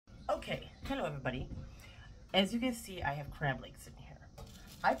Okay, hello everybody. As you can see, I have crab legs in here.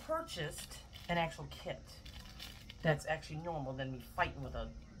 I purchased an actual kit that's actually normal than me fighting with a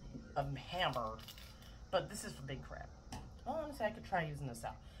hammer, but this is for big crab. Well, honestly, I could try using this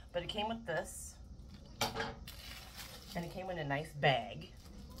out. But it came with this, and it came in a nice bag.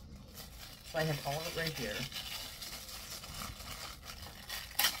 So I have all of it right here.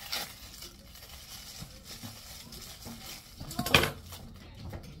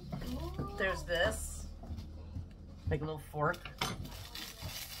 There's this, like a little fork.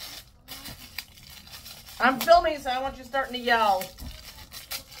 I'm filming, so I want you starting to yell.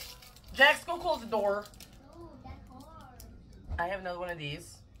 Jax, go close the door. Oh, that's hard. I have another one of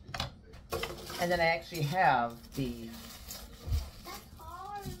these. And then I actually have the... That's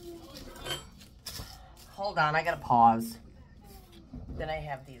hard. Hold on, I gotta pause. Then I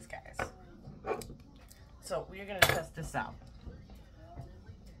have these guys. So we're gonna test this out.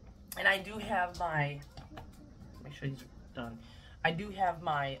 And I do have my... Make sure these are done. I do have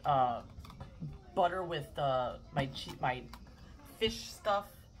my butter with my fish stuff.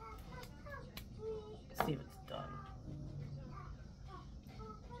 Let's see if it's done.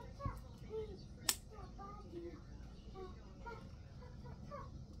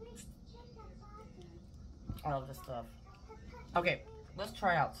 All this stuff. Okay, let's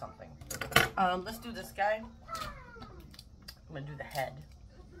try out something. Let's do this guy. I'm gonna do the head.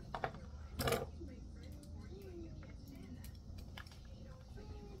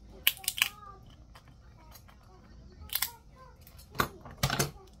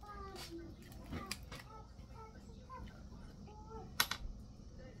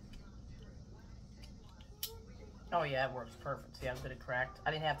 Oh yeah, it works perfect. See, I was a bit cracked.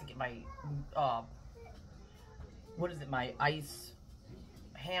 I didn't have to get my, what is it, my ice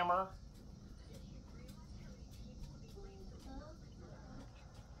hammer.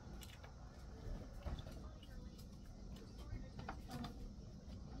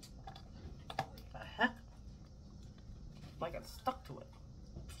 The heck? I got stuck to it.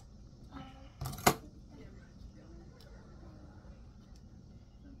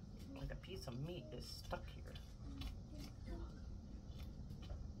 Like a piece of meat is stuck here.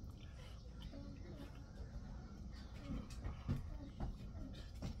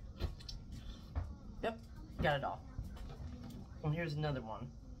 Yep, got it all. And here's another one.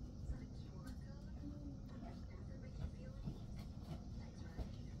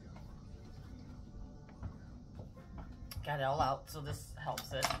 Got it all out, so this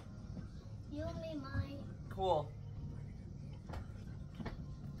helps it. You made mine. Cool.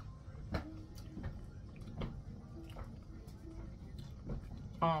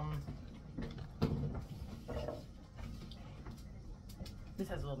 This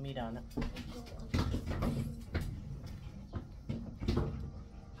has a little meat on it.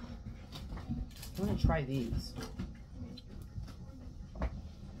 I'm gonna try these.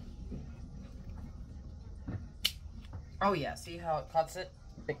 Oh yeah, see how it cuts it?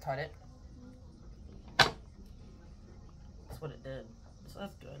 It cut it. That's what it did. So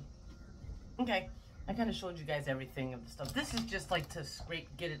that's good. Okay, I kind of showed you guys everything of the stuff. This is just like to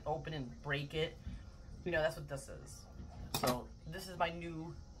scrape, get it open and break it. You know, that's what this is. So this is my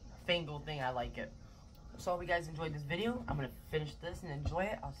new fangled thing. I like it. So I hope you guys enjoyed this video. I'm going to finish this and enjoy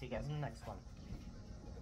it. I'll see you guys in the next one.